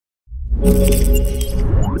Yo,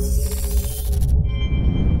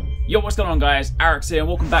 what's going on guys, AUREX here and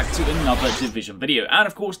welcome back to another Division video, and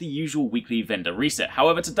of course the usual weekly vendor reset.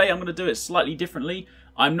 However, today I'm going to do it slightly differently.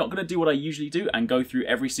 I'm not going to do what I usually do and go through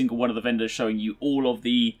every single one of the vendors showing you all of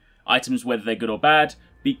the items, whether they're good or bad.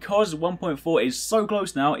 Because 1.4 is so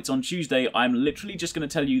close now, it's on Tuesday, I'm literally just going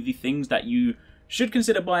to tell you the things that you should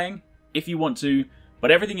consider buying if you want to. But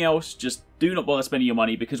everything else, just do not bother spending your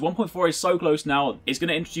money because 1.4 is so close now. It's going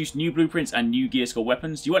to introduce new blueprints and new gear score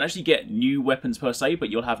weapons. You won't actually get new weapons per se, but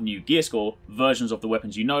you'll have new gear score versions of the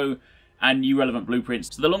weapons you know and new relevant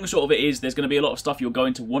blueprints. So the long and short of it is there's going to be a lot of stuff you're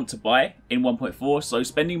going to want to buy in 1.4. So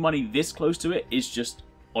spending money this close to it is just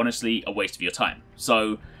honestly a waste of your time.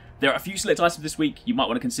 So there are a few select items this week you might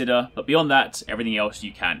want to consider, but beyond that, everything else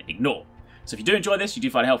you can ignore. So if you do enjoy this, you do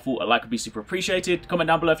find it helpful, a like would be super appreciated. Comment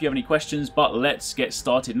down below if you have any questions, but let's get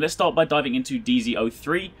started. And let's start by diving into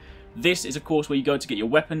DZ03. This is of course where you go to get your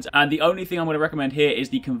weapons, and the only thing I'm going to recommend here is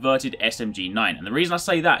the converted SMG9. And the reason I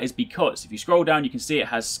say that is because if you scroll down, you can see it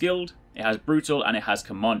has skilled, it has brutal, and it has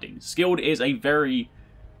commanding. Skilled is a very,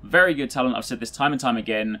 very good talent. I've said this time and time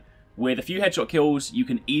again. With a few headshot kills, you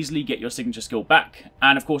can easily get your signature skill back.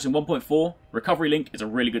 And of course in 1.4, Recovery Link is a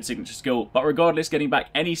really good signature skill, but regardless, getting back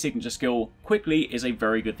any signature skill quickly is a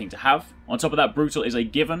very good thing to have. On top of that, Brutal is a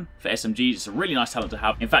given for SMGs. It's a really nice talent to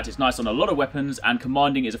have. In fact, it's nice on a lot of weapons, and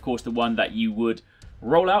Commanding is of course the one that you would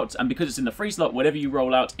roll out, and because it's in the free slot, whatever you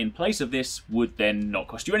roll out in place of this would then not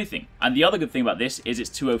cost you anything. And the other good thing about this is it's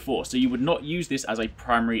 204, so you would not use this as a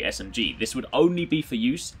primary SMG. This would only be for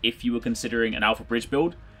use if you were considering an Alpha Bridge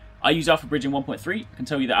build. I use Alpha Bridge in 1.3. I can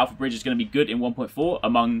tell you that Alpha Bridge is going to be good in 1.4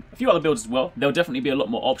 among a few other builds as well. There'll definitely be a lot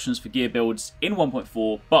more options for gear builds in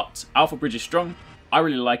 1.4, but Alpha Bridge is strong. I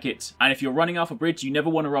really like it. And if you're running Alpha Bridge, you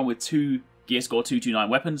never want to run with two gear score 229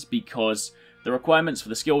 weapons because the requirements for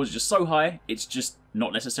the skills are just so high, it's just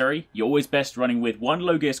not necessary. You're always best running with one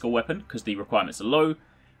low gear score weapon because the requirements are low,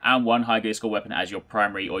 and one high gear score weapon as your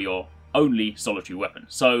primary or your only solitary weapon.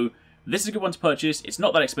 So this is a good one to purchase. It's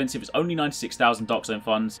not that expensive. It's only 96,000 Dark Zone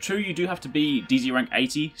funds. True, you do have to be DZ rank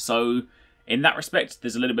 80, so in that respect,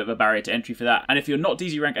 there's a little bit of a barrier to entry for that. And if you're not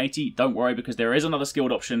DZ rank 80, don't worry because there is another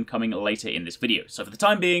skilled option coming later in this video. So for the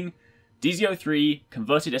time being, DZ03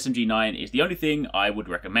 converted SMG9 is the only thing I would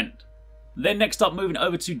recommend. Then next up, moving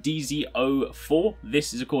over to DZ04.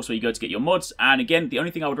 This is of course where you go to get your mods. And again, the only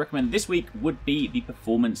thing I would recommend this week would be the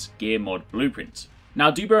Performance Gear Mod Blueprint. Now,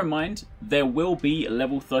 do bear in mind, there will be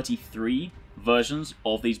level 33 versions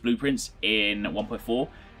of these blueprints in 1.4,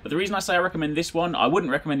 but the reason I say I recommend this one, I wouldn't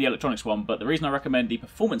recommend the electronics one, but the reason I recommend the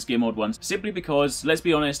performance gear mod ones, simply because, let's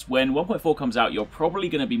be honest, when 1.4 comes out, you're probably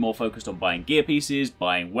going to be more focused on buying gear pieces,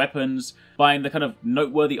 buying weapons, buying the kind of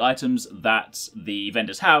noteworthy items that the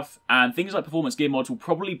vendors have, and things like performance gear mods will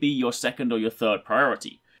probably be your second or your third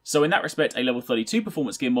priority. So in that respect, a level 32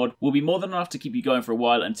 performance gear mod will be more than enough to keep you going for a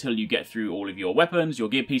while until you get through all of your weapons, your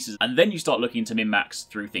gear pieces, and then you start looking to min-max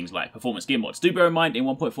through things like performance gear mods. Do bear in mind, in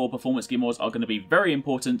 1.4, performance gear mods are going to be very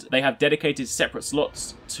important. They have dedicated separate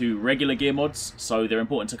slots to regular gear mods, so they're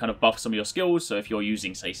important to kind of buff some of your skills. So if you're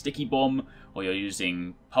using, say, Sticky Bomb, or you're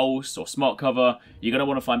using Pulse or Smart Cover, you're going to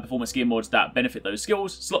want to find performance gear mods that benefit those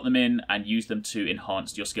skills, slot them in, and use them to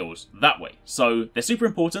enhance your skills that way. So they're super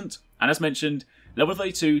important, and as mentioned, level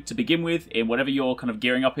 32 to begin with in whatever you're kind of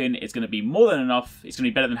gearing up in is going to be more than enough. It's going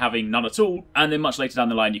to be better than having none at all, and then much later down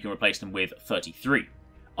the line you can replace them with 33.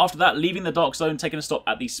 After that, leaving the Dark Zone, taking a stop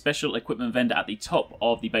at the special equipment vendor at the top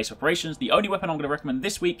of the base operations. The only weapon I'm going to recommend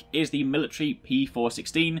this week is the military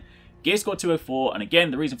P416. Gear score 204, and again,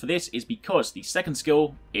 the reason for this is because the second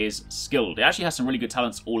skill is skilled. It actually has some really good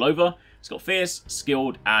talents all over. It's got fierce,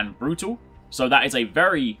 skilled, and brutal. So that is a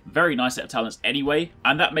very, very nice set of talents anyway,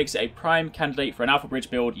 and that makes it a prime candidate for an Alpha Bridge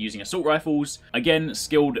build using assault rifles. Again,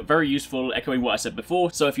 skilled, very useful, echoing what I said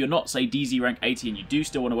before. So if you're not, say, DZ rank 80 and you do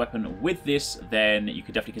still want a weapon with this, then you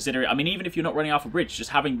could definitely consider it. I mean, even if you're not running Alpha Bridge, just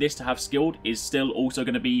having this to have skilled is still also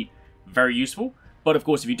going to be very useful. But of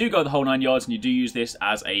course, if you do go the whole 9 yards and you do use this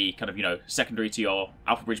as a kind of, you know, secondary to your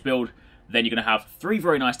Alpha Bridge build, then you're going to have 3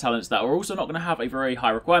 very nice talents that are also not going to have a very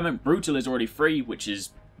high requirement. Brutal is already free, which is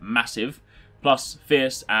massive, plus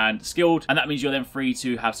fierce and skilled, and that means you're then free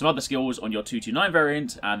to have some other skills on your 229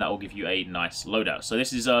 variant, and that will give you a nice loadout. So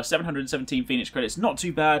this is 717 Phoenix credits, not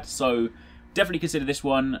too bad, so definitely consider this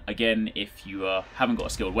one, again, if you haven't got a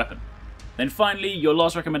skilled weapon. Then finally, your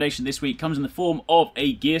last recommendation this week comes in the form of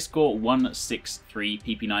a Gear Score 163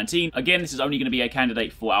 PP-19. Again, this is only going to be a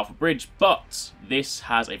candidate for Alpha Bridge, but this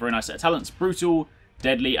has a very nice set of talents. Brutal,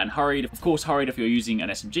 Deadly, and Hurried. Of course, Hurried, if you're using an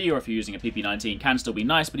SMG or if you're using a PP-19, can still be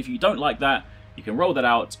nice, but if you don't like that, you can roll that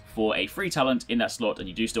out for a free talent in that slot, and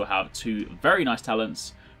you do still have 2 very nice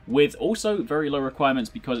talents with also very low requirements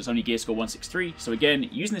because it's only gear score 163. So again,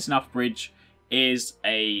 using this in Alpha Bridge is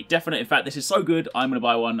a definite. In fact, this is so good, I'm going to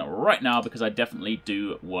buy one right now because I definitely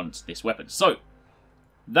do want this weapon. So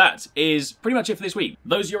that is pretty much it for this week.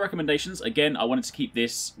 Those are your recommendations. Again, I wanted to keep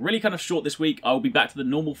this really kind of short this week. I'll be back to the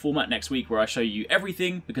normal format next week where I show you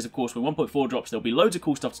everything because, of course, when 1.4 drops, there'll be loads of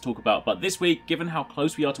cool stuff to talk about. But this week, given how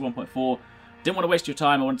close we are to 1.4, didn't want to waste your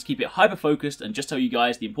time. I wanted to keep it hyper-focused and just tell you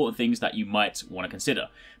guys the important things that you might want to consider.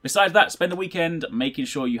 Besides that, spend the weekend making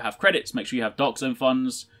sure you have credits. Make sure you have Dark Zone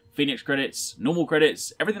funds, Phoenix credits, normal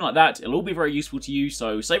credits, everything like that. It'll all be very useful to you,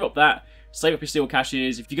 so save up that. Save up your steel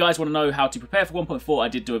caches. If you guys want to know how to prepare for 1.4, I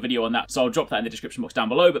did do a video on that, so I'll drop that in the description box down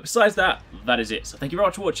below. But besides that, that is it. So thank you very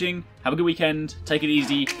much for watching. Have a good weekend. Take it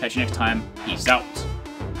easy. Catch you next time. Peace out.